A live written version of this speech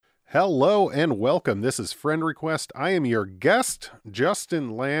Hello and welcome. This is Friend Request. I am your guest,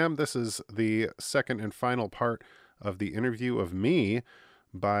 Justin Lamb. This is the second and final part of the interview of me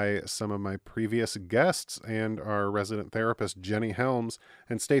by some of my previous guests and our resident therapist, Jenny Helms.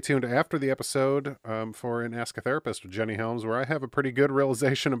 And stay tuned after the episode for an Ask a Therapist with Jenny Helms, where I have a pretty good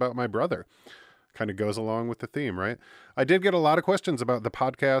realization about my brother. Kind of goes along with the theme, right? I did get a lot of questions about the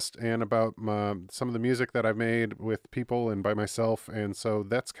podcast and about some of the music that I've made with people and by myself. And so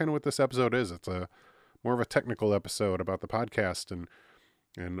that's kind of what this episode is. It's a more of a technical episode about the podcast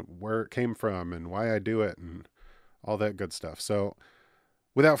and where it came from and why I do it and all that good stuff. So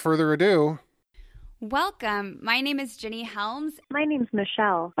without further ado, welcome. My name is Jenny Helms. My name's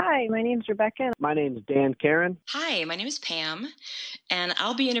Michelle. Hi, my name's Rebecca. My name's Dan Karen. Hi, my name is Pam, and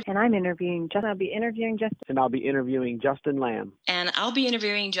I'll be And I'm interviewing Justin. I'll be interviewing Justin. And I'll be interviewing Justin Lamb.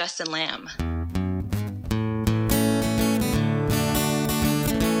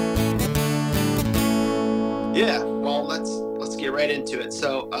 Yeah, well, let's get right into it.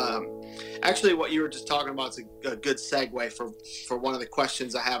 So, actually, what you were just talking about is a good segue for one of the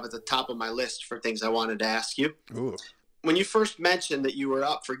questions I have at the top of my list for things I wanted to ask you. ooh, When you first mentioned that you were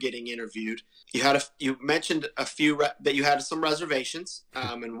up for getting interviewed, you mentioned that you had some reservations,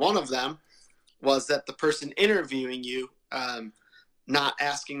 and one of them was that the person interviewing you not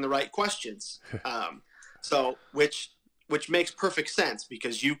asking the right questions. So which makes perfect sense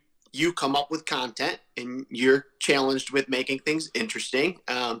because you come up with content and you're challenged with making things interesting.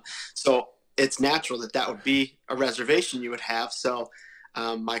 So it's natural that would be a reservation you would have. So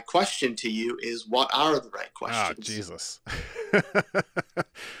my question to you is, what are the right questions? Ah, Jesus.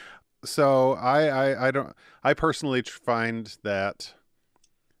 So I personally find that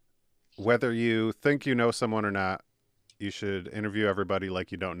whether you think you know someone or not, you should interview everybody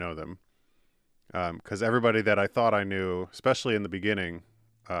like you don't know them. Because everybody that I thought I knew, especially in the beginning,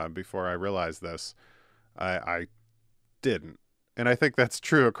 before I realized this, I didn't. And I think that's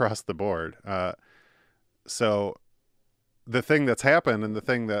true across the board. So the thing that's happened and the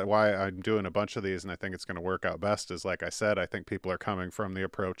thing that why I'm doing a bunch of these and I think it's going to work out best is, like I said, I think people are coming from the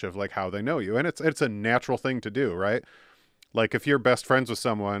approach of like how they know you. And it's a natural thing to do, right? Like if you're best friends with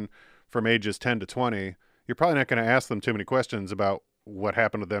someone from ages 10 to 20, you're probably not going to ask them too many questions about what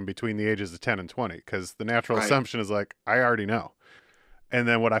happened to them between the ages of 10 and 20, because the natural assumption is like, I already know. And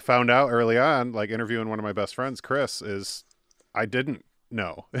then what I found out early on, like interviewing one of my best friends, Chris, is I didn't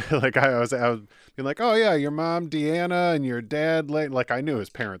know. Like I was being like, oh yeah, your mom, Deanna, and your dad, like I knew his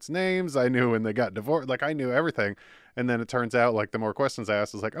parents' names. I knew when they got divorced. Like I knew everything. And then it turns out like the more questions I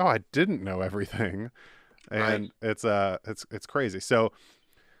asked is like, oh, I didn't know everything. And it's crazy. So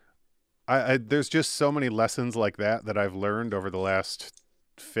I there's just so many lessons like that I've learned over the last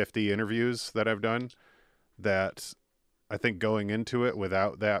 50 interviews that I've done that I think going into it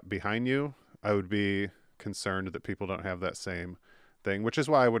without that behind you, I would be concerned that people don't have that same thing, which is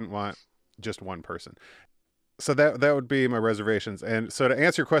why I wouldn't want just one person. So that would be my reservations. And so to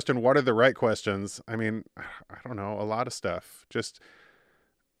answer your question, what are the right questions? I mean, I don't know, a lot of stuff. Just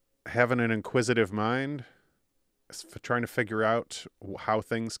having an inquisitive mind, trying to figure out how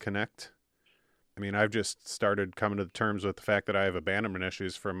things connect. I mean, I've just started coming to terms with the fact that I have abandonment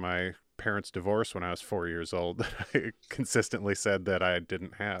issues from my parents' divorce when I was 4 years old that I consistently said that I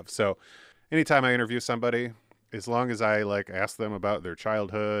didn't have. So anytime I interview somebody, as long as I like ask them about their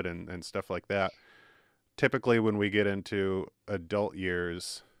childhood and stuff like that, typically when we get into adult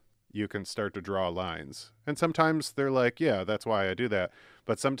years, you can start to draw lines. And sometimes they're like, yeah, that's why I do that.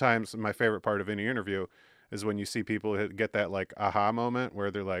 But sometimes my favorite part of any interview is when you see people get that like aha moment where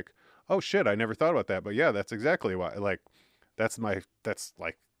they're like, oh shit, I never thought about that. But yeah, that's exactly why. Like, that's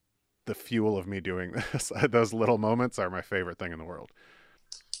like the fuel of me doing this. Those little moments are my favorite thing in the world.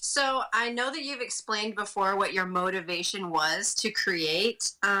 So I know that you've explained before what your motivation was to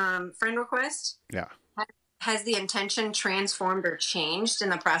create Friend Request. Yeah. Has the intention transformed or changed in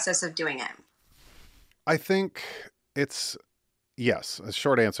the process of doing it? I think it's yes. A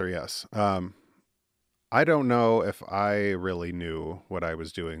short answer, yes. I don't know if I really knew what I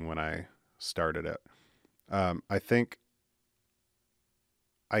was doing when I started it. I think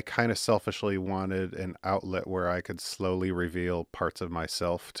I kind of selfishly wanted an outlet where I could slowly reveal parts of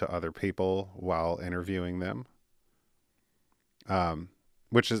myself to other people while interviewing them.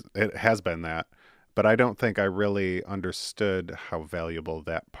 It has been that, but I don't think I really understood how valuable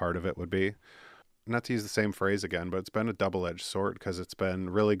that part of it would be. Not to use the same phrase again, but it's been a double-edged sword because it's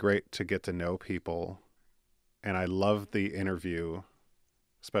been really great to get to know people. And I love the interview,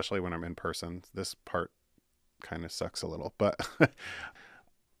 especially when I'm in person. This part kind of sucks a little, but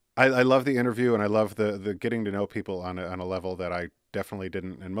I love the interview and I love the getting to know people on a level that I definitely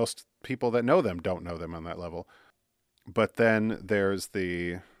didn't, and most people that know them don't know them on that level. But then there's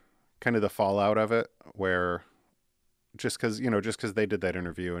the kind of the fallout of it, where just because they did that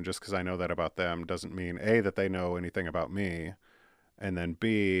interview and just because I know that about them doesn't mean A, that they know anything about me, and then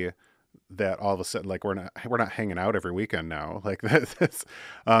B, that all of a sudden, like, we're not hanging out every weekend now. Like this,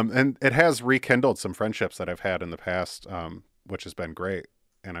 and it has rekindled some friendships that I've had in the past, which has been great,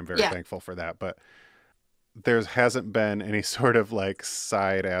 and I'm very thankful for that. But there hasn't been any sort of like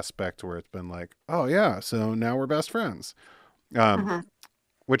side aspect where it's been like, oh yeah, so now we're best friends,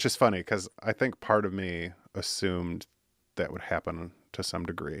 which is funny because I think part of me assumed that would happen to some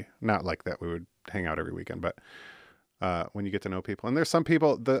degree. Not like that we would hang out every weekend, but when you get to know people. And there's some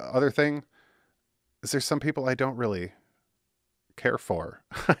people, the other thing is there's some people I don't really care for.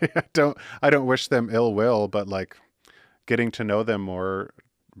 I don't wish them ill will, but like getting to know them more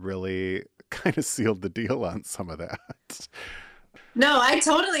really kind of sealed the deal on some of that. No, I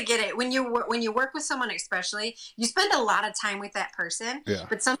totally get it. When you work with someone, especially, you spend a lot of time with that person,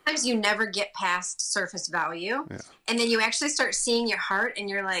 but sometimes you never get past surface value. Yeah. And then you actually start seeing your heart and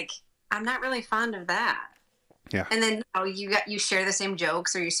you're like, I'm not really fond of that. Yeah. And then you share the same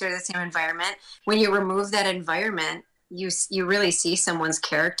jokes or you share the same environment. When you remove that environment, you really see someone's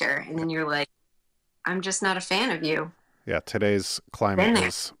character, and then you're like, I'm just not a fan of you. Yeah, today's climate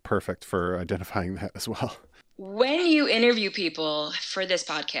is perfect for identifying that as well. When you interview people for this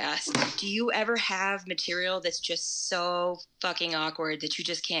podcast, do you ever have material that's just so fucking awkward that you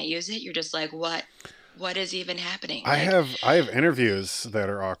just can't use it? You're just like, what is even happening? I have interviews that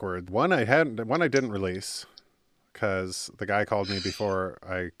are awkward. One I didn't release because the guy called me before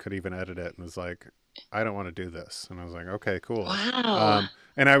I could even edit it and was like, I don't want to do this. And I was like, okay, cool. Wow.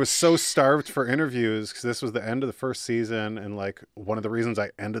 And I was so starved for interviews because this was the end of the first season and like one of the reasons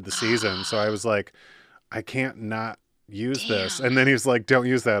I ended the season. So I was like, I can't not use this. And then he was like, don't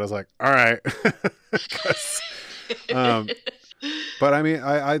use that. I was like, all right. But I mean,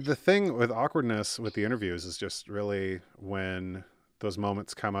 I the thing with awkwardness with the interviews is just really when those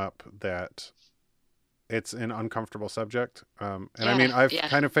moments come up that it's an uncomfortable subject. And I mean, I've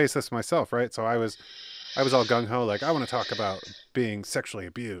kind of faced this myself, right? So I was all gung-ho, like, I want to talk about being sexually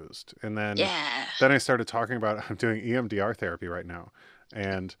abused. And then I started talking about, I'm doing EMDR therapy right now.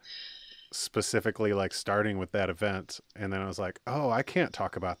 And specifically like starting with that event. And then I was like, oh, I can't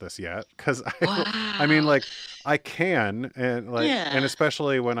talk about this yet. Cause I mean, like I can, and like, and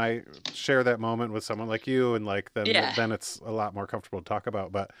especially when I share that moment with someone like you and like, then it's a lot more comfortable to talk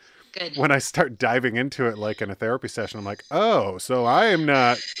about. But when I start diving into it, like in a therapy session, I'm like, oh, so I am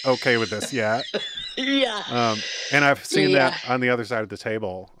not okay with this yet. And I've seen that on the other side of the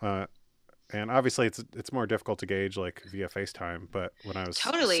table. And obviously it's more difficult to gauge like via FaceTime, but when I was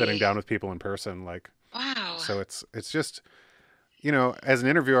sitting down with people in person, like, wow. So it's just, as an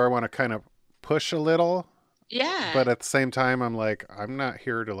interviewer, I want to kind of push a little. Yeah. But at the same time, I'm like, I'm not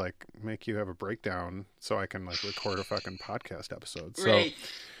here to like make you have a breakdown so I can like record a fucking podcast episode. So right.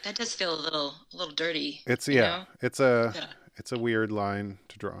 That does feel a little dirty. It's it's a weird line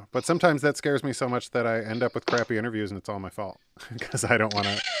to draw. But sometimes that scares me so much that I end up with crappy interviews and it's all my fault because I don't want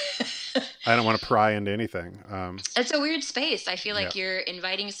to pry into anything. It's a weird space. I feel like you're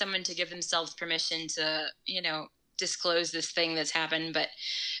inviting someone to give themselves permission to, disclose this thing that's happened. But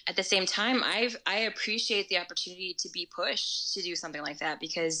at the same time, I appreciate the opportunity to be pushed to do something like that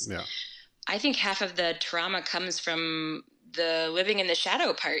because I think half of the trauma comes from the living in the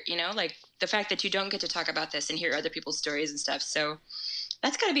shadow part, like the fact that you don't get to talk about this and hear other people's stories and stuff. So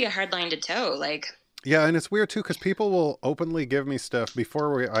that's got to be a hard line to toe. Like, yeah. And it's weird too, because people will openly give me stuff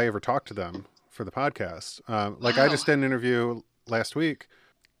before I ever talk to them for the podcast. Like I just did an interview last week.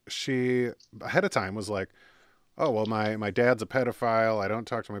 She ahead of time was like, oh, well, my dad's a pedophile. I don't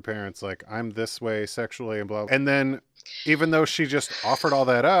talk to my parents. Like I'm this way sexually and blah. And then even though she just offered all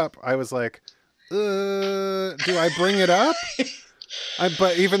that up, I was like, do I bring it up?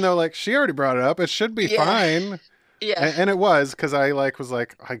 But even though like she already brought it up, it should be fine. Yeah. And it was because I was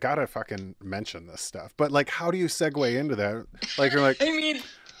like, I gotta fucking mention this stuff. But like, how do you segue into that? Like you're like, I mean,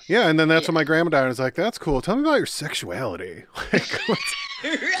 yeah. And then that's when my grandma died. I was like, that's cool. Tell me about your sexuality.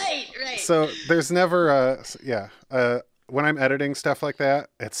 Right. So there's never when I'm editing stuff like that,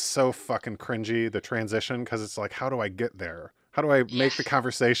 it's so fucking cringy, the transition, because it's like, how do I get there? How do I make the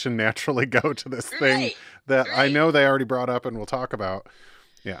conversation naturally go to this thing that I know they already brought up and we'll talk about?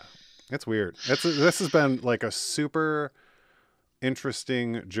 Yeah, it's weird. This has been like a super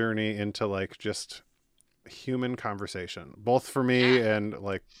interesting journey into like just human conversation, both for me and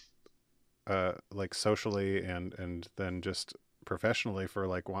like socially and then just professionally for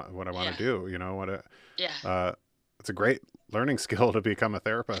like what I want to do. it's a great learning skill to become a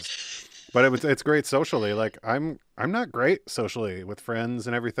therapist. But it's great socially. Like I'm not great socially with friends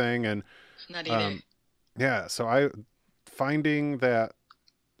and everything. And not either. Yeah. So finding that,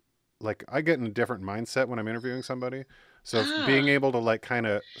 like, I get in a different mindset when I'm interviewing somebody. So being able to like kind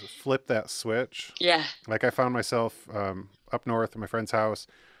of flip that switch. Yeah. Like I found myself up north at my friend's house.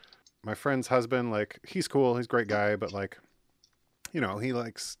 My friend's husband, like, he's cool. He's a great guy. But like, you know, he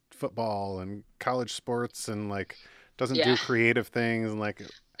likes football and college sports and like doesn't do creative things. And like,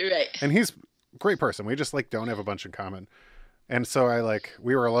 right. And he's a great person. We just like don't have a bunch in common. And so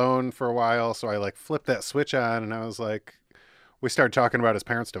we were alone for a while. So I like flipped that switch on and I was like, we started talking about his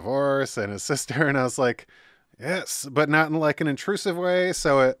parents' divorce and his sister. And I was like, yes, but not in like an intrusive way.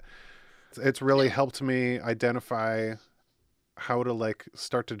 So it's really helped me identify how to like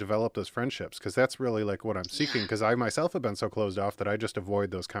start to develop those friendships. Cause that's really like what I'm seeking. Cause I myself have been so closed off that I just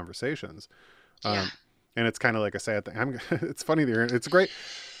avoid those conversations. And it's kind of like a sad thing. It's funny. It's great.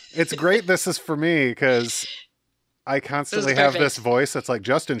 It's great. This is for me. Cause I constantly have this voice that's like,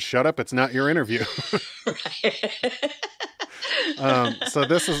 Justin, shut up. It's not your interview. So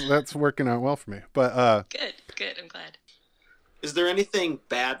that's working out well for me, but good. I'm glad. Is there anything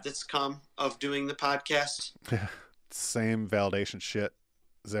bad that's come of doing the podcast? Same validation shit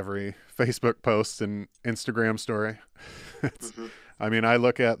as every Facebook post and Instagram story. I mean, I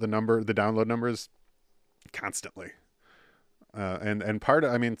look at the download numbers constantly. And part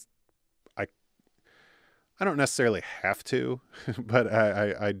of, I mean, I don't necessarily have to, but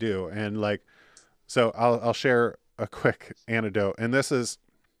I do. And like, so I'll share a quick anecdote. And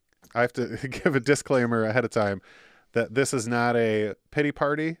I have to give a disclaimer ahead of time that this is not a pity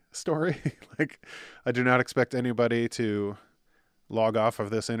party story. Like, I do not expect anybody to log off of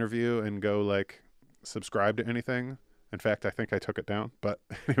this interview and go like subscribe to anything. In fact, I think I took it down. But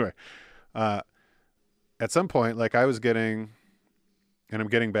anyway, at some point, like I was getting, and I'm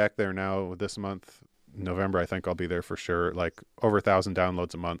getting back there now this month, November, I think I'll be there for sure. Like over 1,000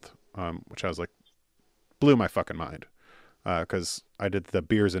 downloads a month, which I was like, blew my fucking mind. Cause I did the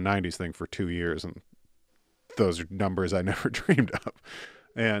beers and 90s thing for 2 years and those are numbers I never dreamed of.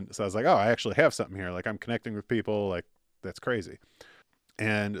 And so I was like, oh, I actually have something here. Like I'm connecting with people. Like that's crazy.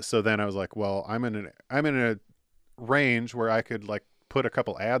 And so then I was like, well, I'm in a range where I could like put a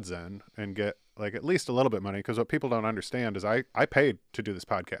couple ads in and get like at least a little bit money. Cause what people don't understand is I paid to do this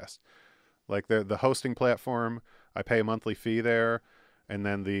podcast. Like the hosting platform, I pay a monthly fee there. And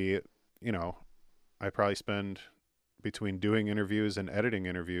then I probably spend between doing interviews and editing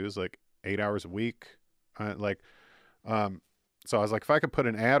interviews, like 8 hours a week. So I was like, if I could put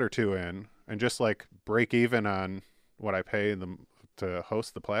an ad or two in and just like break even on what I pay them to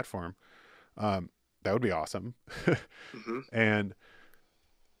host the platform, that would be awesome. And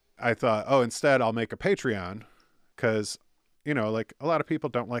I thought, instead I'll make a Patreon because, like a lot of people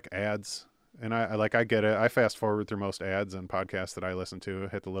don't like ads. And I get it. I fast forward through most ads and podcasts that I listen to,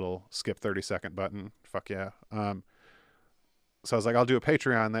 hit the little skip 30-second button. Fuck yeah. So I was like, I'll do a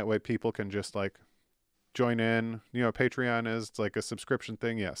Patreon. That way people can just like join in. Patreon is like a subscription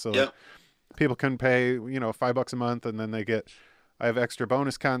thing. Yeah. So like, people can pay, $5 a month and then I have extra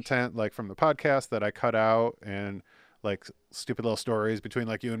bonus content like from the podcast that I cut out and like stupid little stories between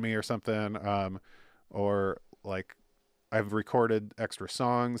like you and me or something. Or like I've recorded extra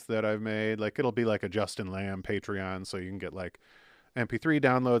songs that I've made. Like it'll be like a Justin Lamb Patreon. So you can get like MP3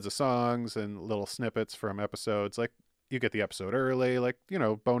 downloads of songs and little snippets from episodes. Like you get the episode early, like,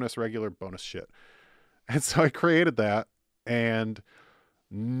 regular bonus shit. And so I created that and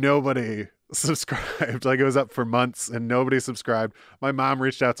nobody subscribed. Like it was up for months and nobody subscribed. My mom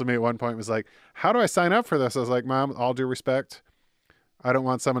reached out to me at one point and was like, how do I sign up for this? I was like, Mom, all due respect, I don't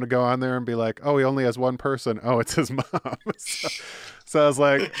want someone to go on there and be like, oh, he only has one person. Oh, it's his mom. So I was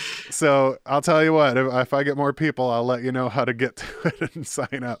like, so I'll tell you what, if I get more people, I'll let you know how to get to it and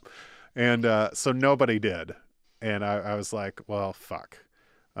sign up. And so nobody did. And I was like, well, fuck.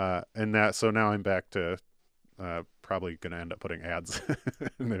 So now I'm back to probably going to end up putting ads.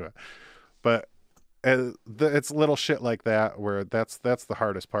 Anyway, but it's little shit like that where that's the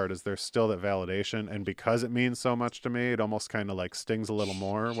hardest part is there's still that validation. And because it means so much to me, it almost kind of like stings a little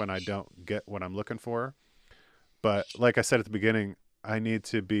more when I don't get what I'm looking for. But like I said at the beginning, I need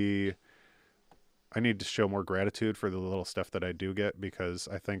to show more gratitude for the little stuff that I do get, because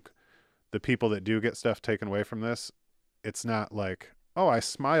I think the people that do get stuff taken away from this, it's not like, oh, I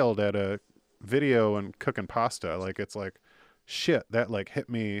smiled at a video and cooking pasta. Like, it's like, shit, that like hit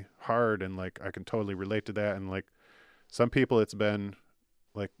me hard. And like, I can totally relate to that. And like some people, it's been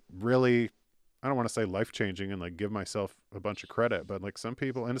like really I don't want to say life-changing and like give myself a bunch of credit, but like some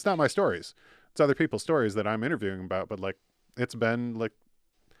people, and it's not my stories, it's other people's stories that I'm interviewing about, but like it's been like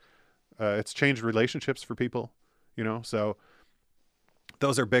it's changed relationships for people, you know, so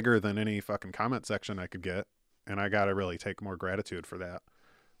those are bigger than any fucking comment section I could get, and I got to really take more gratitude for that,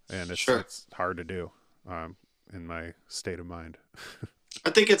 and it's hard to do in my state of mind.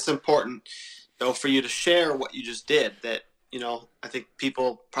 I think it's important though for you to share what you just did, that, you know, I think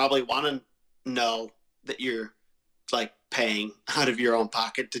people probably want to know that you're like paying out of your own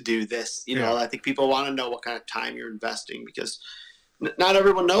pocket to do this. You know, I think people want to know what kind of time you're investing, because not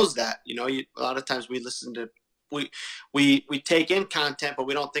everyone knows that. You know, a lot of times we listen to, we take in content, but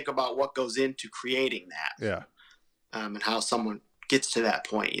we don't think about what goes into creating that. Yeah. And how someone gets to that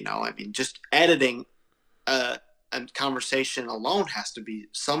point. You know, I mean, just editing a conversation alone has to be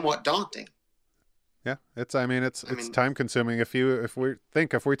somewhat daunting. Yeah, it's time consuming. If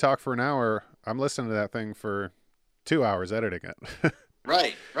we talk for an hour, I'm listening to that thing for 2 hours editing it.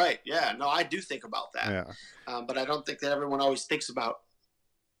 Right. Yeah, no, I do think about that. Yeah. But I don't think that everyone always thinks about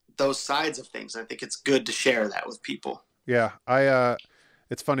those sides of things. I think it's good to share that with people. Yeah.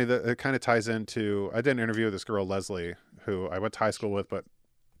 It's funny that it kind of ties into, I did an interview with this girl, Leslie, who I went to high school with, but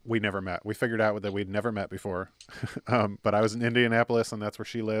we never met. We figured out that we'd never met before. But I was in Indianapolis, and that's where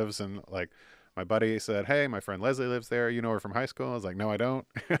she lives. And like, my buddy said, "Hey, my friend Leslie lives there. You know her from high school?" I was like, "No, I don't."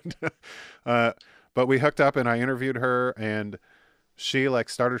 But we hooked up, and I interviewed her, and she like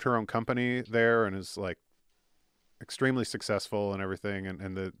started her own company there and is like extremely successful and everything.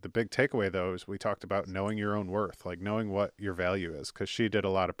 And the big takeaway though is we talked about knowing your own worth, like knowing what your value is, because she did a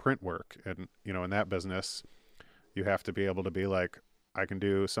lot of print work, and you know, in that business you have to be able to be like, I can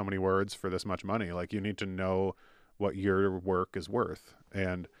do so many words for this much money. Like, you need to know what your work is worth.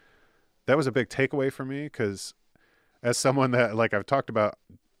 And that was a big takeaway for me, because as someone that, like I've talked about,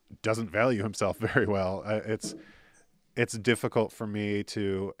 doesn't value himself very well, it's difficult for me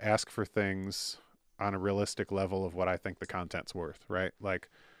to ask for things on a realistic level of what I think the content's worth, right? Like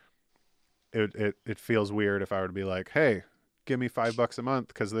it feels weird if I were to be like, "Hey, give me $5 a month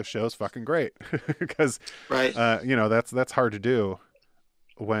because this show's fucking great." Because you know, that's hard to do,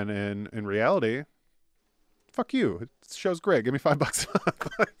 when in reality, fuck you, this show's great, give me $5 a month.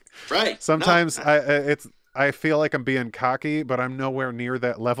 Like, right. Sometimes I feel like I'm being cocky, but I'm nowhere near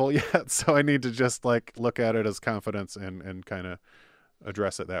that level yet. So I need to just like look at it as confidence and kind of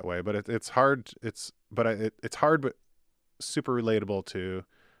address it that way. But it's hard. It's hard, but super relatable to,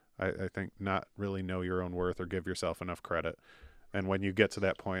 I think, not really know your own worth or give yourself enough credit. And when you get to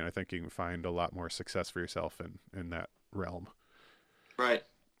that point, I think you can find a lot more success for yourself in that realm. Right.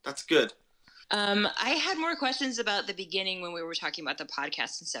 That's good. I had more questions about the beginning when we were talking about the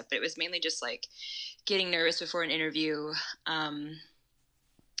podcast and stuff, but it was mainly just like getting nervous before an interview. I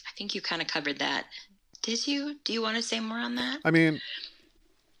think you kind of covered that. Did you? Do you want to say more on that? I mean,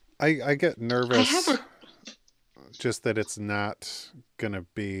 I get nervous. Just that it's not going to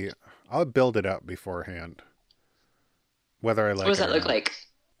be, I'll build it up beforehand. Whether I like it. What does that look like?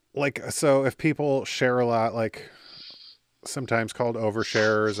 Like, so if people share a lot, like sometimes called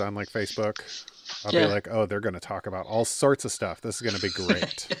oversharers on like Facebook, I'll be like, "Oh, they're going to talk about all sorts of stuff. This is going to be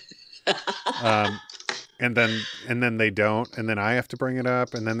great." And then they don't, and then I have to bring it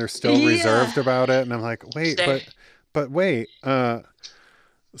up, and then they're still reserved about it, and I'm like, "Wait, but wait."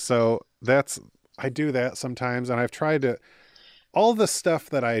 So I do that sometimes, and I've tried to, all the stuff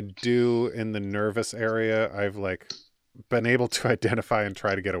that I do in the nervous area, I've like been able to identify and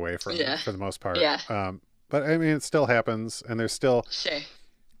try to get away from for the most part. Yeah. But I mean, it still happens, and there's still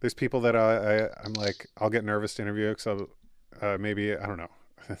there's people that I'm like, I'll get nervous to interview, so maybe, I don't know.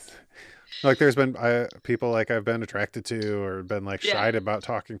 Like there's been people like I've been attracted to or been like shied about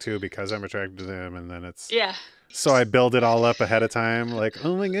talking to because I'm attracted to them, and then it's so I build it all up ahead of time, like,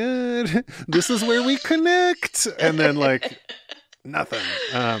 oh my god, this is where we connect, and then like nothing.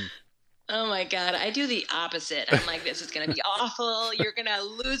 Oh my god, I do the opposite. I'm like, this is gonna be awful. You're gonna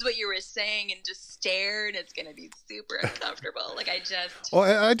lose what you were saying and just stare, and it's gonna be super uncomfortable. Like Well,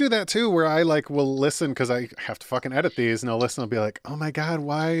 I do that too, where I like will listen because I have to fucking edit these, and I'll listen. I'll be like, oh my god,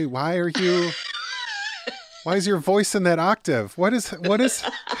 why are you? Why is your voice in that octave? What is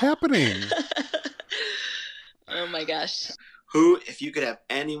happening? Oh my gosh. Who, if you could have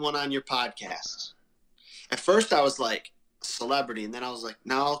anyone on your podcast? At first, I was like, celebrity, and then I was like,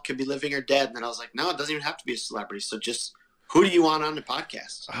 no, it could be living or dead, and then I was like, no, it doesn't even have to be a celebrity, so just who do you want on the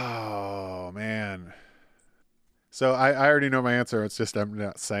podcast? Oh man, so I already know my answer. It's just I'm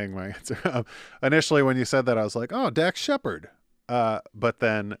not saying my answer. Initially when you said that, I was like, oh, Dax Shepard, but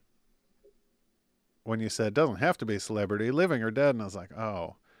then when you said doesn't have to be a celebrity, living or dead, and I was like,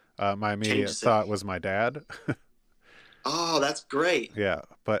 oh, my immediate thought was my dad. Oh, that's great. Yeah,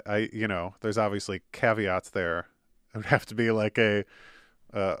 but there's obviously caveats there. It would have to be like a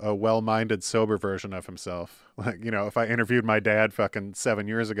well-minded, sober version of himself. Like, if I interviewed my dad fucking 7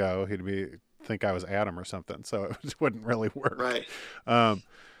 years ago, he'd think I was Adam or something. So it just wouldn't really work. Right.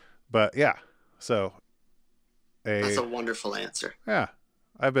 But yeah, so that's a wonderful answer. Yeah,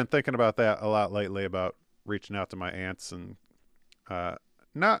 I've been thinking about that a lot lately, about reaching out to my aunts and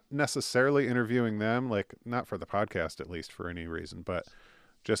not necessarily interviewing them, like not for the podcast at least for any reason, but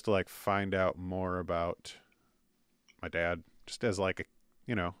just to like find out more about my dad, just as like a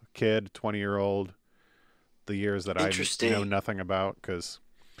kid, 20-year-old, the years that I know nothing about. Because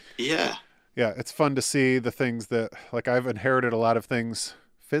yeah, it's fun to see the things that, like, I've inherited a lot of things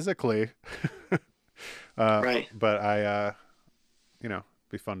physically, right? But I,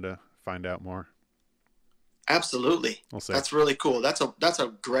 be fun to find out more. Absolutely. We'll see. That's really cool. That's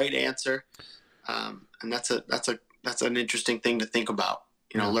a great answer, and that's an interesting thing to think about.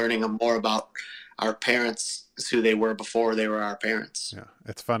 Learning more about our parents, is who they were before they were our parents. Yeah,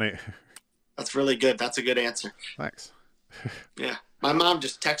 it's funny. That's really good. That's a good answer. Thanks. Yeah, my mom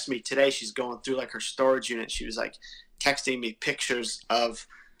just texted me today. She's going through like her storage unit. She was like texting me pictures of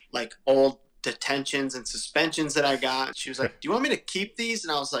like old detentions and suspensions that I got. She was like, "Do you want me to keep these?"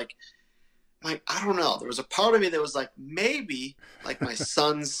 And I was like, I don't know. There was a part of me that was like, maybe like my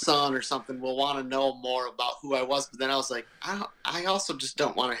son's son or something will want to know more about who I was. But then I was like, I also just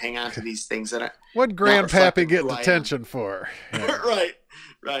don't want to hang on to these things that what grandpappy get detention for? Yeah.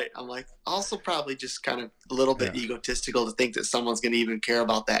 Right. I'm like, also probably just kind of a little bit egotistical to think that someone's going to even care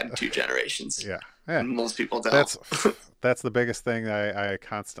about that in 2 generations. Yeah. Most people don't. That's the biggest thing I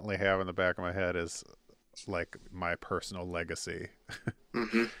constantly have in the back of my head, is like my personal legacy.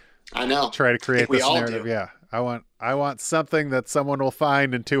 Mm-hmm. I know. Try to create this narrative. Yeah. I want something that someone will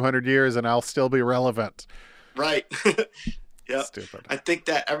find in 200 years and I'll still be relevant. Right. Yeah. Stupid. I think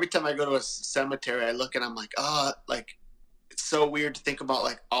that every time I go to a cemetery, I look and I'm like, like, it's so weird to think about,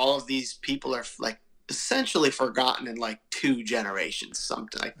 like, all of these people are like essentially forgotten in like 2 generations,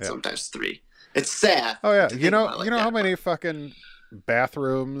 sometimes 3. It's sad. Oh yeah. You know how many fucking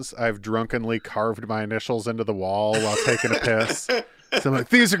bathrooms I've drunkenly carved my initials into the wall while taking a piss? So I'm like,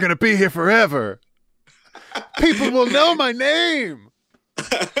 these are going to be here forever. People will know my name.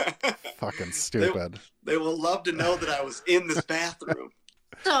 Fucking stupid. They will love to know that I was in this bathroom.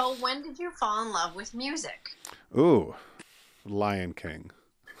 So when did you fall in love with music? Ooh, Lion King.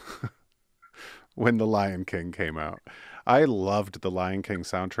 When the Lion King came out. I loved the Lion King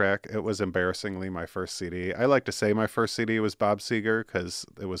soundtrack. It was embarrassingly my first CD. I like to say my first CD was Bob Seger because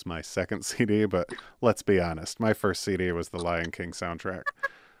it was my second CD, but let's be honest. My first CD was the Lion King soundtrack.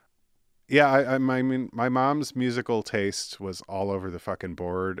 Yeah, I mean, my mom's musical taste was all over the fucking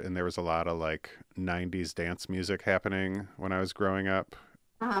board, and there was a lot of like 90s dance music happening when I was growing up.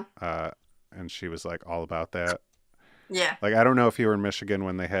 Uh-huh. And she was like all about that. Yeah. Like, I don't know if you were in Michigan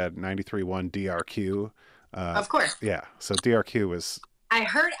when they had 93.1 DRQ. Of course. Yeah. So DRQ was. I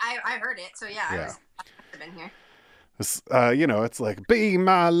heard it. So yeah. I must have been here. It's like, be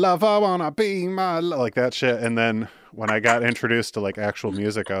my love, I wanna be my like that shit. And then when I got introduced to like actual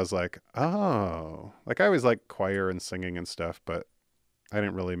music, I was like, oh, like I always like choir and singing and stuff, but I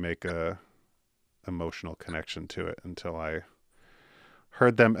didn't really make a emotional connection to it until I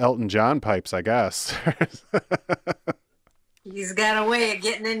heard them Elton John pipes, I guess. He's got a way of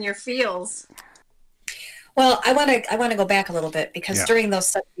getting in your feels. Well, I want to go back a little bit because during those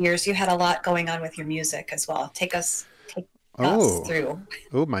 7 years, you had a lot going on with your music as well. Take us through.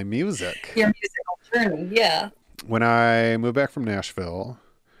 Oh, my music. Your musical journey, yeah. When I moved back from Nashville,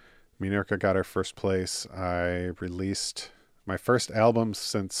 me and Erica got our first place. I released my first album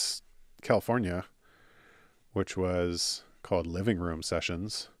since California, which was called Living Room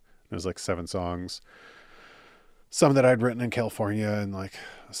Sessions. It was like 7 songs. Some that I'd written in California and like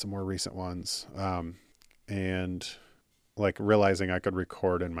some more recent ones. And like realizing I could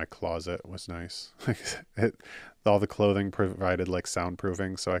record in my closet was nice. All the clothing provided like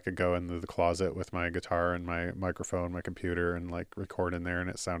soundproofing, so I could go into the closet with my guitar and my microphone, my computer, and like record in there, and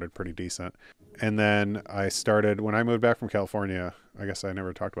it sounded pretty decent. And then I started, when I moved back from California, I guess I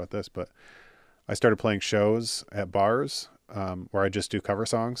never talked about this, but I started playing shows at bars where I just do cover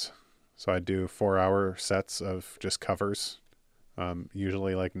songs. So I do 4-hour sets of just covers,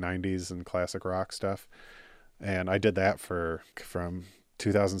 usually like 90s and classic rock stuff. And I did that from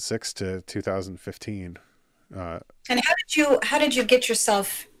 2006 to 2015. And how did you get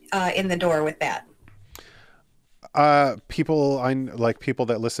yourself in the door with that? People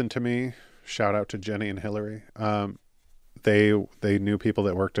that listen to me, shout out to Jenny and Hillary. they knew people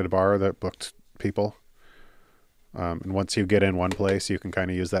that worked at a bar that booked people. And once you get in one place, you can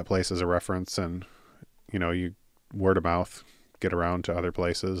kind of use that place as a reference, and you word of mouth get around to other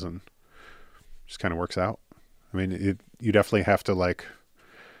places, and just kind of works out. I mean, you definitely have to like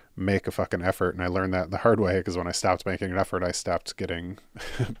make a fucking effort, and I learned that the hard way, because when I stopped making an effort, I stopped getting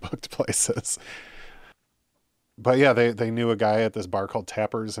booked places. But yeah, they knew a guy at this bar called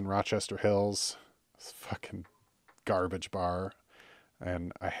Tappers in Rochester Hills. This fucking garbage bar,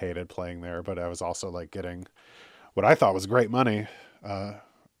 and I hated playing there, but I was also like getting what I thought was great money. And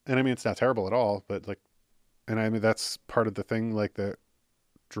I mean, it's not terrible at all, but like, and I mean, that's part of the thing like that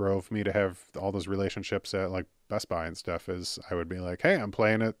drove me to have all those relationships at like Best Buy and stuff, is I would be like, hey, I'm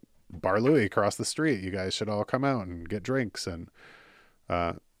playing at Bar Louie across the street. You guys should all come out and get drinks, and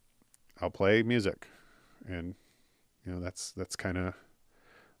I'll play music. And that's kind of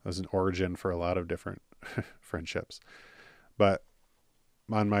was an origin for a lot of different friendships. But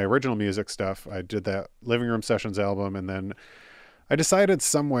on my original music stuff, I did that Living Room Sessions album, and then I decided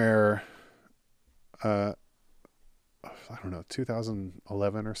somewhere, I don't know,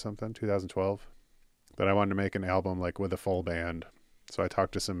 2011 or something, 2012, that I wanted to make an album like with a full band. So I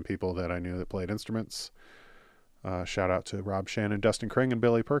talked to some people that I knew that played instruments. Shout out to Rob Shannon, Dustin Kring, and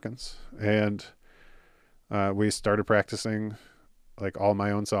Billy Perkins. And we started practicing like all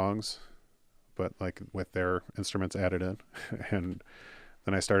my own songs, but like with their instruments added in. And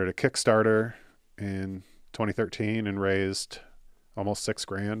then I started a Kickstarter in 2013 and raised almost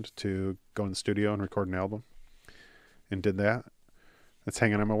 $6,000 to go in the studio and record an album, and did that. It's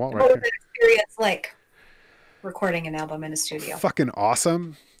hanging on my wall right here. What was the experience like, recording an album in a studio? Fucking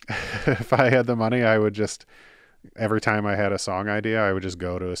awesome. If I had the money, I would just, every time I had a song idea, I would just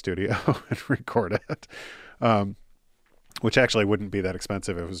go to a studio and record it. Which actually wouldn't be that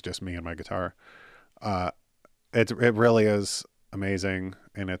expensive. It was just me and my guitar. It really is amazing.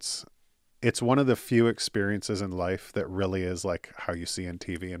 And it's one of the few experiences in life that really is like how you see in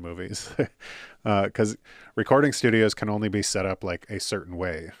TV and movies. 'Cause recording studios can only be set up like a certain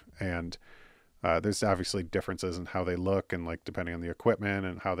way. And there's obviously differences in how they look, and like depending on the equipment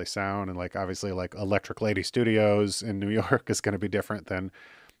and how they sound, and like obviously like Electric Lady Studios in New York is going to be different than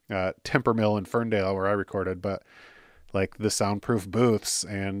Timber Mill in Ferndale where I recorded. But like the soundproof booths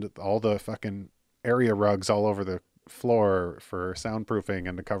and all the fucking area rugs all over the floor for soundproofing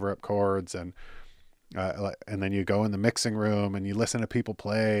and to cover up chords, and then you go in the mixing room and you listen to people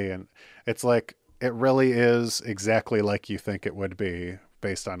play, and it's like it really is exactly like you think it would be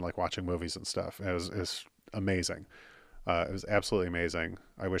based on like watching movies and stuff. It was amazing. It was absolutely amazing.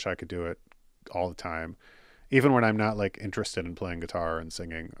 I wish I could do it all the time. Even when I'm not like interested in playing guitar and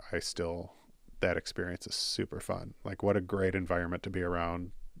singing, that experience is super fun. Like what a great environment to be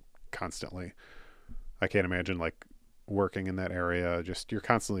around constantly. I can't imagine like working in that area. Just, you're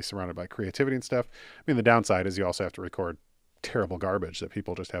constantly surrounded by creativity and stuff. I mean, the downside is you also have to record terrible garbage that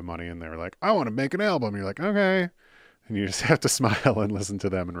people just have money and they're like, I want to make an album. You're like, okay. And you just have to smile and listen to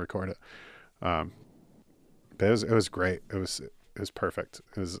them and record it. But it was great. It was perfect.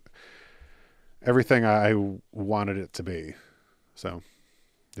 It was everything I wanted it to be. So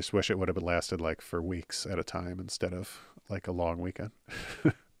just wish it would have lasted like for weeks at a time instead of like a long weekend.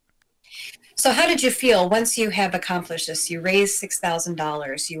 So how did you feel once you have accomplished this? You raised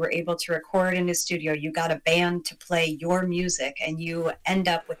 $6,000. You were able to record in a studio. You got a band to play your music, and you end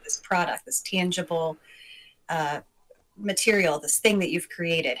up with this product, this tangible material, this thing that you've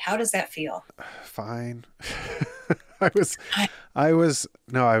created. How does that feel? Fine. I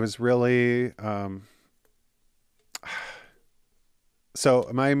was really, so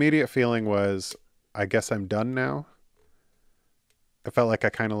my immediate feeling was, I guess I'm done now. I felt like I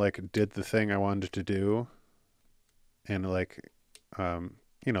kind of like did the thing I wanted to do. And like,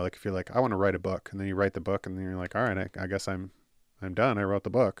 like if you're like, I want to write a book, and then you write the book, and then you're like, all right, I guess I'm done. I wrote the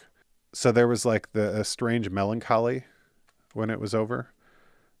book. So there was like a strange melancholy when it was over.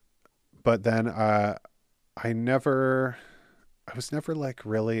 But then, I was never like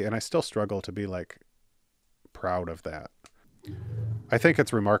really, and I still struggle to be like proud of that. I think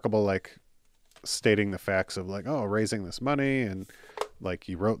it's remarkable, like stating the facts of like, oh, raising this money, and like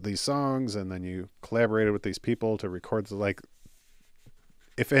you wrote these songs, and then you collaborated with these people to record like,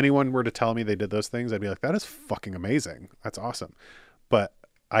 if anyone were to tell me they did those things, I'd be like, that is fucking amazing. That's awesome. But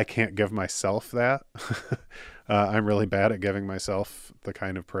I can't give myself that. I'm really bad at giving myself the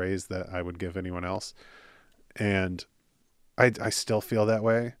kind of praise that I would give anyone else. And I still feel that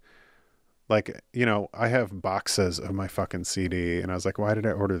way. Like, I have boxes of my fucking CD, and I was like, why did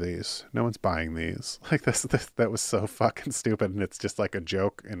I order these? No one's buying these. Like that was so fucking stupid. And it's just like a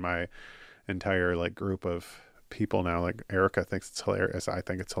joke in my entire like group of people now. Like Erica thinks it's hilarious. I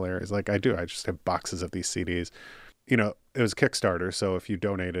think it's hilarious. Like I do. I just have boxes of these CDs. You know, it was Kickstarter, so if you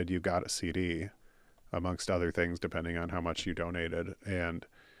donated, you got a CD, amongst other things, depending on how much you donated. And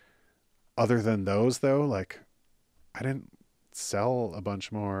other than those, though, like I didn't sell a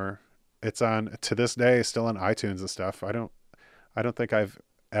bunch more. It's on, to this day, still on iTunes and stuff. I don't think I've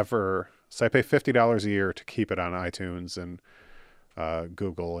ever, so I pay $50 a year to keep it on iTunes and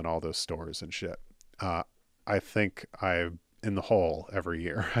Google and all those stores and shit. I think I'm in the hole every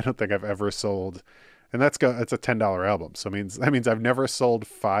year. I don't think I've ever sold, and it's a $10 album. So that means I've never sold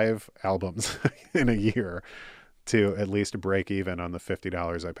 5 albums in a year to at least break even on the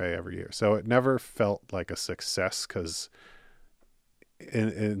 $50 I pay every year. So it never felt like a success, because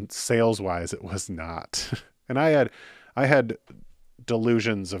in sales wise, it was not. And I had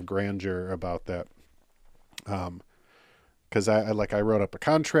delusions of grandeur about that. Cause I wrote up a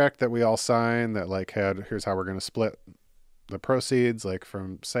contract that we all signed that like had, here's how we're going to split the proceeds, like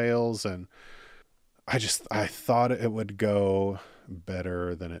from sales. And I thought it would go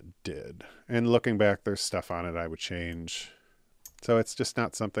better than it did. And looking back, there's stuff on it I would change. So it's just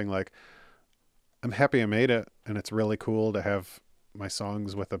not something like, I'm happy I made it, and it's really cool to have my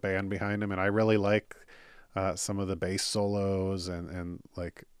songs with a band behind them. And I really like some of the bass solos and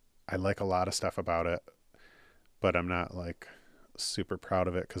like, I like a lot of stuff about it, but I'm not like super proud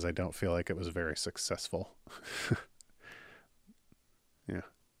of it because I don't feel like it was very successful.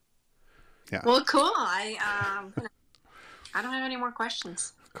 Yeah. Well, cool. I don't have any more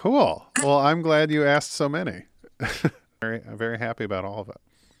questions. Cool. Well, I'm glad you asked so many. I'm very happy about all of it.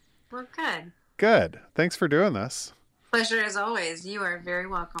 Well, good. Good. Thanks for doing this. Pleasure as always. You are very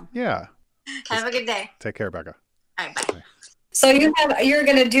welcome. Yeah. Have a good day. Take care, Becca. All right, bye. So you're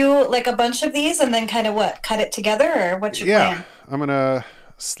going to do like a bunch of these and then kind of cut it together, or what's your plan? I'm going to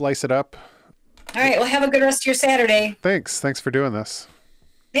slice it up. All right. Well, have a good rest of your Saturday. Thanks for doing this.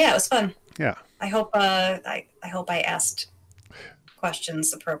 Yeah, it was fun. Yeah. I hope I asked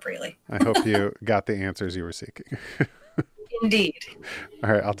questions appropriately. I hope you got the answers you were seeking. Indeed.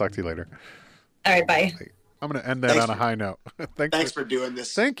 All right. I'll talk to you later. All right. Bye. I'm going to end that on a high note. Thanks for doing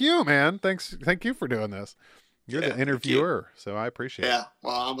this. Thank you, man. Thank you for doing this. You're the interviewer, so I appreciate it. Yeah,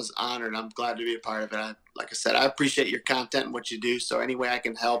 well, I was honored. I'm glad to be a part of it. Like I said, I appreciate your content and what you do. So any way I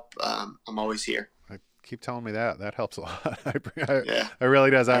can help, I'm always here. Keep telling me that. That helps a lot. Yeah, it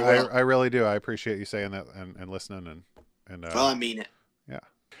really does. I really do. I appreciate you saying that and listening and. Well, I mean it. Yeah.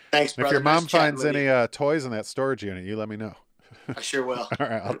 Thanks, brother. If your mom finds any toys in that storage unit, you let me know. I sure will. All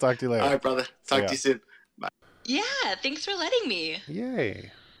right. I'll talk to you later. All right, brother. Talk to you soon. Bye. Yeah. Thanks for letting me.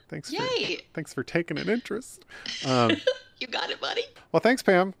 Yay. Yay. Thanks for taking an interest. You got it, buddy. Well, thanks,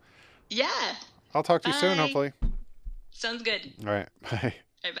 Pam. Yeah. I'll talk to you soon, hopefully. Sounds good. All right. Bye.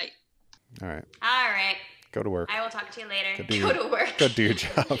 All right, bye. All right. All right. Go to work. I will talk to you later. Go to work. Go do your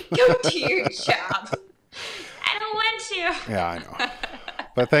job. Go do your job. I don't want to. Yeah, I know.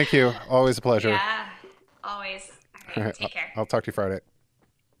 But thank you. Always a pleasure. Yeah, always. All right, take care. I'll talk to you Friday.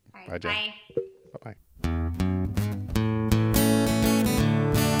 All right, bye, Jen. bye. Bye-bye.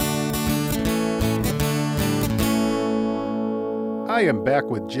 I am back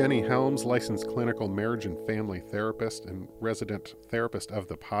with Jenny Helms, licensed clinical marriage and family therapist and resident therapist of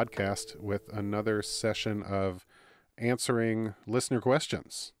the podcast, with another session of answering listener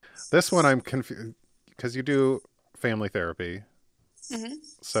questions. This one I'm confused because you do family therapy. Mm-hmm.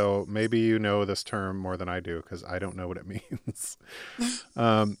 So maybe you know this term more than I do because I don't know what it means.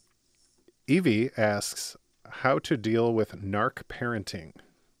 Evie asks how to deal with narc parenting.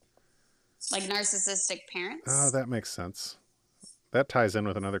 Like narcissistic parents? Oh, that makes sense. That ties in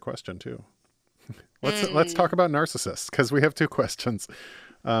with another question too. Let's talk about narcissists, because we have 2 questions.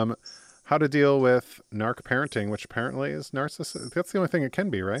 How to deal with narc parenting, which apparently is narcissist. That's the only thing it can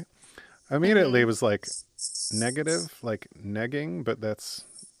be, right? Immediately it was like negative, like negging, but that's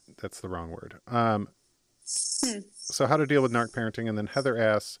the wrong word. So how to deal with narc parenting, and then Heather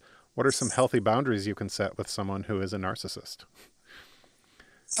asks, what are some healthy boundaries you can set with someone who is a narcissist?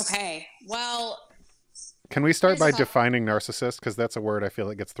 Okay, well... Can we start by defining narcissist? Because that's a word I feel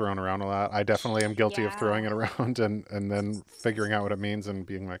it gets thrown around a lot. I definitely am guilty of throwing it around and then figuring out what it means and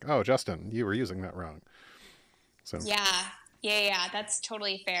being like, oh, Justin, you were using that wrong. So Yeah, that's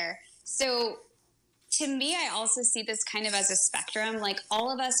totally fair. So to me, I also see this kind of as a spectrum. Like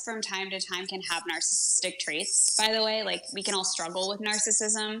all of us from time to time can have narcissistic traits, by the way. Like we can all struggle with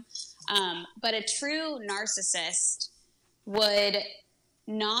narcissism. But a true narcissist would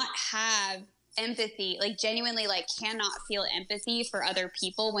not have empathy, like genuinely like cannot feel empathy for other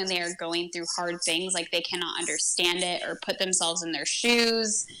people when they are going through hard things. Like they cannot understand it or put themselves in their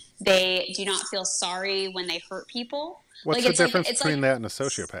shoes. They do not feel sorry when they hurt people. What's the difference between that and a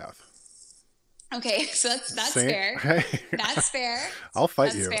sociopath? Okay, so that's Same. fair. Hey. That's fair. I'll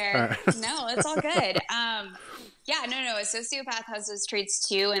fight that's you. Fair. No, it's all good. Yeah, no. A sociopath has those traits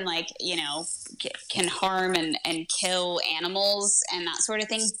too, and like, you know, can harm and kill animals and that sort of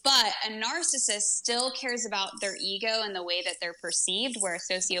thing. But a narcissist still cares about their ego and the way that they're perceived, where a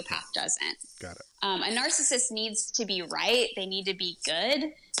sociopath doesn't. Got it. A narcissist needs to be right. They need to be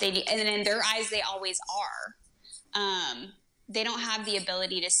good. And in their eyes, they always are. They don't have the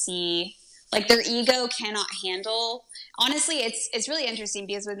ability to see. Like, their ego cannot handle. Honestly, it's really interesting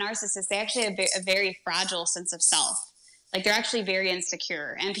because with narcissists, they actually have a very fragile sense of self. Like, they're actually very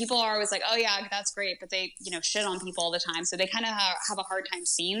insecure. And people are always like, oh, yeah, that's great. But they, you know, shit on people all the time. So they kind of have a hard time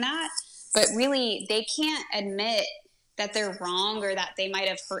seeing that. But really, they can't admit that they're wrong or that they might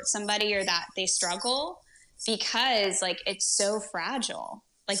have hurt somebody or that they struggle because, like, it's so fragile.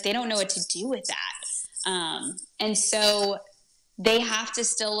 Like, they don't know what to do with that. And so they have to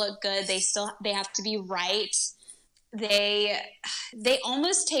still look good. They have to be right. They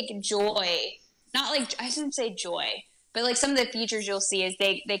almost take joy, not like, I shouldn't say joy, but like some of the features you'll see is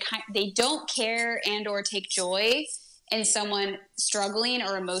they don't care and or take joy in someone struggling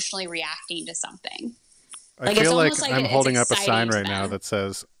or emotionally reacting to something. I feel like I'm holding up a sign right now that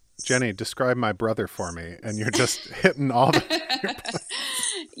says, Jenny, describe my brother for me. And you're just hitting all the...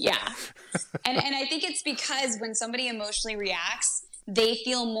 Yeah. And I think it's because when somebody emotionally reacts, they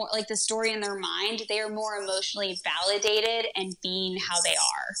feel more like the story in their mind. They are more emotionally validated and being how they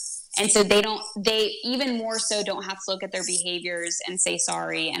are. And so they even more so don't have to look at their behaviors and say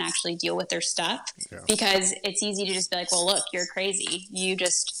sorry and actually deal with their stuff because it's easy to just be like, well, look, you're crazy. You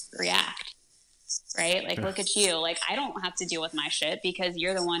just react. Right? Like, look at you. Like, I don't have to deal with my shit because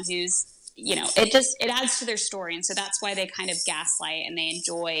you're the one who's, you know, it adds to their story. And so that's why they kind of gaslight and they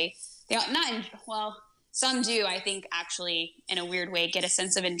enjoy, some do, I think, actually, in a weird way, get a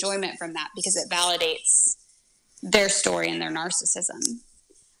sense of enjoyment from that because it validates their story and their narcissism.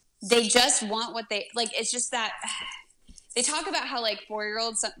 They just want what they, like, it's just that they talk about how, like,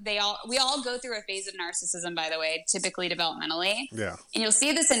 4-year-olds, we all go through a phase of narcissism, by the way, typically developmentally. Yeah. And you'll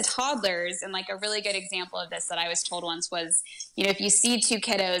see this in toddlers, and, like, a really good example of this that I was told once was, you know, if you see two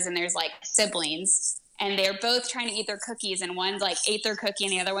kiddos and there's, like, siblings, and they're both trying to eat their cookies, and one's, like, ate their cookie,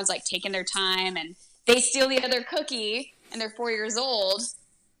 and the other one's, like, taking their time, and they steal the other cookie, and they're 4 years old,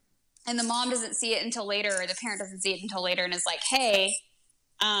 and the mom doesn't see it until later, or the parent doesn't see it until later, and is like, hey,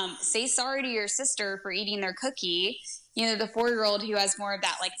 say sorry to your sister for eating their cookie. You know, the 4-year-old who has more of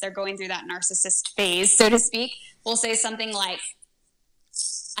that, like, they're going through that narcissist phase, so to speak, will say something like,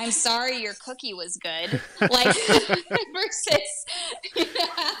 I'm sorry your cookie was good. Like, versus, you know,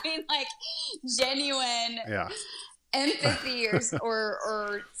 having, like, genuine empathy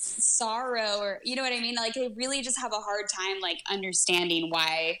or sorrow, or, you know what I mean? Like, they really just have a hard time, like, understanding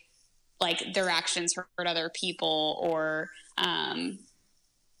why, like, their actions hurt other people or,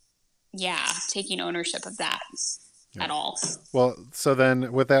 taking ownership of that. At all. Well, so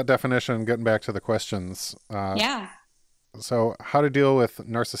then with that definition, getting back to the questions. So how to deal with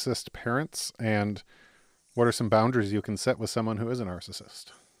narcissist parents and what are some boundaries you can set with someone who is a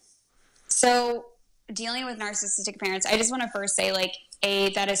narcissist? So dealing with narcissistic parents, I just want to first say, like,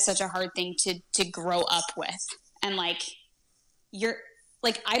 that is such a hard thing to grow up with. And, like,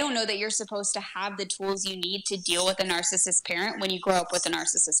 I don't know that you're supposed to have the tools you need to deal with a narcissist parent when you grow up with a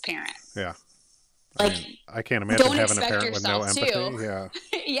narcissist parent. Yeah. Like, I can't imagine having a parent with no empathy. Yeah.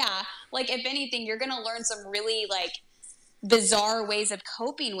 Yeah. Like, if anything, you're going to learn some really, like, bizarre ways of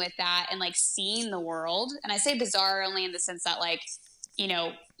coping with that and, like, seeing the world. And I say bizarre only in the sense that, like, you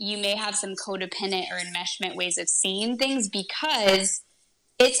know, you may have some codependent or enmeshment ways of seeing things because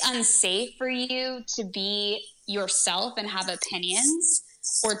it's unsafe for you to be yourself and have opinions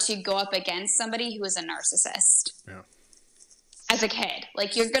or to go up against somebody who is a narcissist. Yeah. As a kid,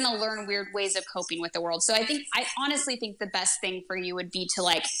 like, you're going to learn weird ways of coping with the world. So I honestly think the best thing for you would be to,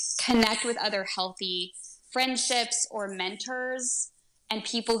 like, connect with other healthy friendships or mentors and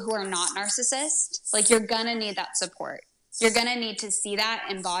people who are not narcissists. Like, you're going to need that support. You're going to need to see that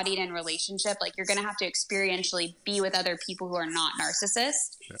embodied in relationship. Like, you're going to have to experientially be with other people who are not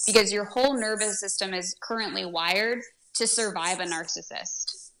narcissists because your whole nervous system is currently wired to survive a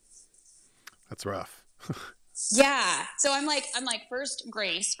narcissist. That's rough. Yeah. So I'm like, first,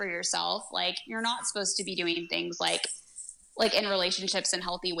 grace for yourself. Like, you're not supposed to be doing things like in relationships in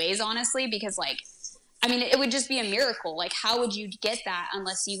healthy ways, honestly, because, like, I mean, it would just be a miracle. Like, how would you get that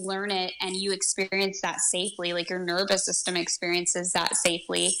unless you learn it and you experience that safely? Like, your nervous system experiences that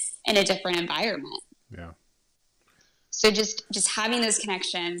safely in a different environment. Yeah. So just having those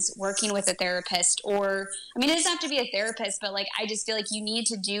connections, working with a therapist, or, I mean, it doesn't have to be a therapist, but like, I just feel like you need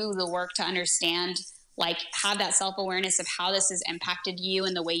to do the work to understand, like, have that self-awareness of how this has impacted you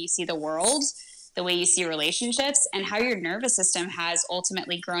and the way you see the world, the way you see relationships, and how your nervous system has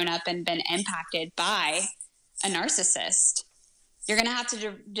ultimately grown up and been impacted by a narcissist. You're going to have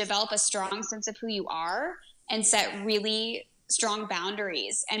to develop a strong sense of who you are and set really strong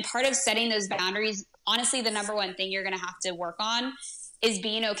boundaries. And part of setting those boundaries, honestly, the number one thing you're going to have to work on is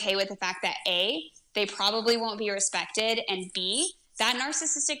being okay with the fact that A, they probably won't be respected, and B, that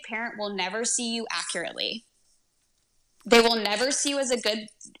narcissistic parent will never see you accurately. They will never see you as a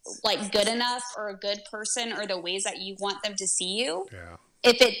good enough or a good person or the ways that you want them to see you. Yeah.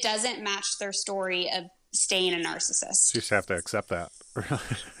 If it doesn't match their story of staying a narcissist. You just have to accept that.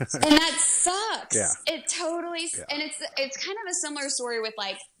 And that sucks. Yeah. It totally, and it's kind of a similar story with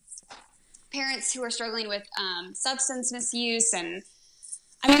like parents who are struggling with substance misuse. And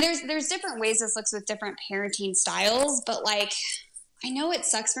I mean, there's different ways this looks with different parenting styles, but like, I know it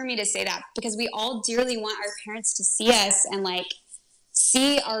sucks for me to say that because we all dearly want our parents to see us and like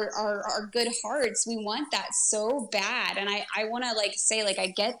see our good hearts. We want that so bad. And I want to like say, like, I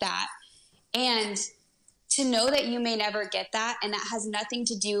get that. And to know that you may never get that, and that has nothing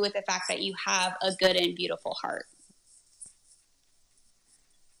to do with the fact that you have a good and beautiful heart.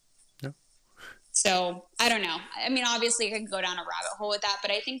 Yeah. So I don't know. I mean, obviously I could go down a rabbit hole with that,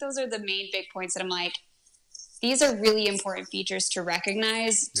 but I think those are the main big points that I'm like, these are really important features to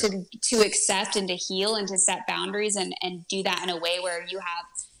recognize, to accept and to heal and to set boundaries and do that in a way where you have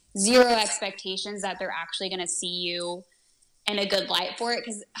zero expectations that they're actually going to see you in a good light for it.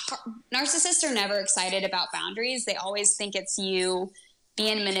 Because narcissists are never excited about boundaries. They always think it's you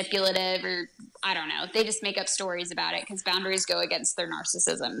being manipulative, or I don't know. They just make up stories about it because boundaries go against their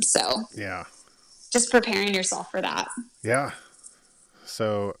narcissism. So yeah, just preparing yourself for that. Yeah.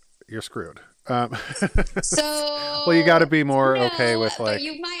 So you're screwed. So well, you got to be more okay with like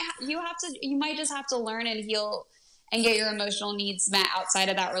you might just have to learn and heal and get your emotional needs met outside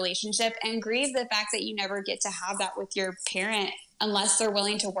of that relationship, and grieve the fact that you never get to have that with your parent unless they're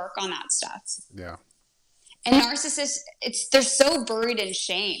willing to work on that stuff. Yeah. And narcissists, they're so buried in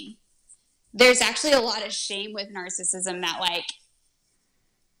shame. There's actually a lot of shame with narcissism that like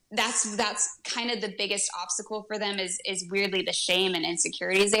that's kind of the biggest obstacle for them is weirdly the shame and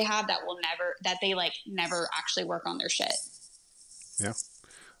insecurities they have that they never actually work on their shit. Yeah.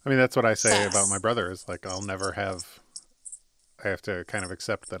 I mean, that's what I say about my brother is like, I have to kind of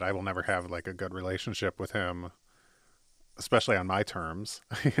accept that I will never have like a good relationship with him, especially on my terms,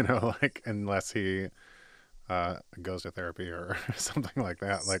 you know, like unless he goes to therapy or something like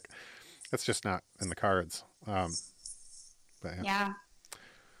that. Like that's just not in the cards. But yeah.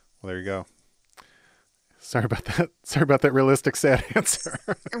 Well, there you go. Sorry about that. Sorry about that realistic, sad answer.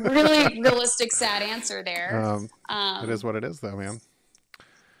 Really realistic, sad answer there. It is what it is, though, man.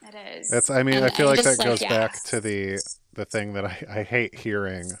 It is. That's. I mean, I feel like that goes back to the thing that I hate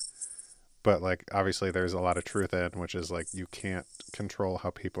hearing, but like obviously there's a lot of truth in, which is like you can't control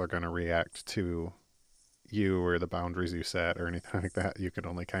how people are going to react to you or the boundaries you set or anything like that. You can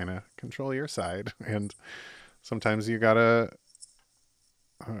only kind of control your side, and sometimes you gotta.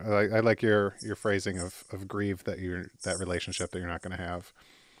 I like your phrasing of grieve that that relationship that you're not going to have,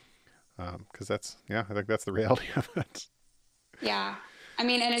 because I think that's the reality of it. Yeah, I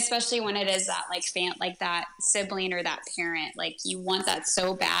mean, and especially when it is that like that sibling or that parent, like you want that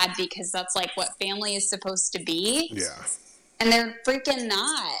so bad because that's like what family is supposed to be. Yeah, and they're freaking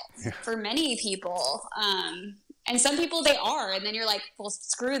not for many people. And some people they are, and then you're like, well,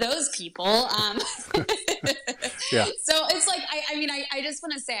 screw those people. Yeah. So it's like, I mean, I just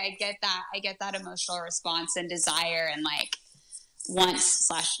want to say, I get that emotional response and desire and like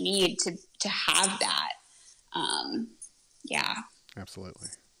want/need to have that. Yeah. Absolutely.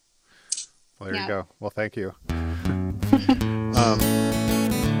 Well, there you go. Well, thank you.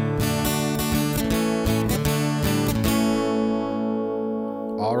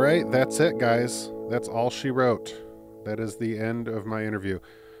 All right. That's it, guys. That's all she wrote. That is the end of my interview.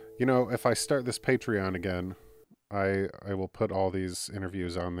 You know, if I start this Patreon again, I will put all these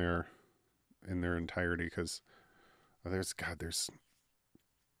interviews on there in their entirety because there's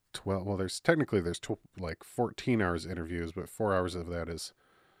 12. Well, there's 14 hours of interviews, but 4 hours of that is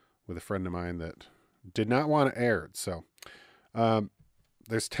with a friend of mine that did not want it aired. So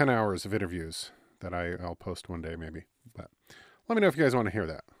there's 10 hours of interviews that I'll post one day maybe. But let me know if you guys want to hear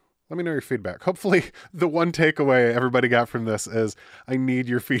that. Let me know your feedback. Hopefully the one takeaway everybody got from this is I need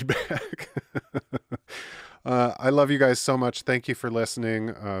your feedback. I love you guys so much. Thank you for listening.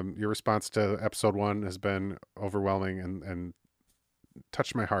 Your response to episode 1 has been overwhelming and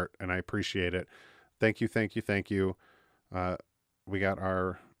touched my heart, and I appreciate it. Thank you, thank you, thank you. We got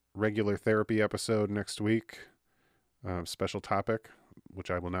our regular therapy episode next week, special topic,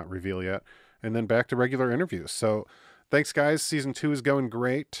 which I will not reveal yet, and then back to regular interviews. So thanks, guys. Season 2 is going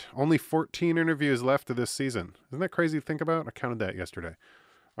great. Only 14 interviews left of this season. Isn't that crazy to think about? I counted that yesterday.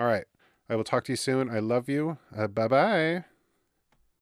 All right. I will talk to you soon. I love you. Bye-bye.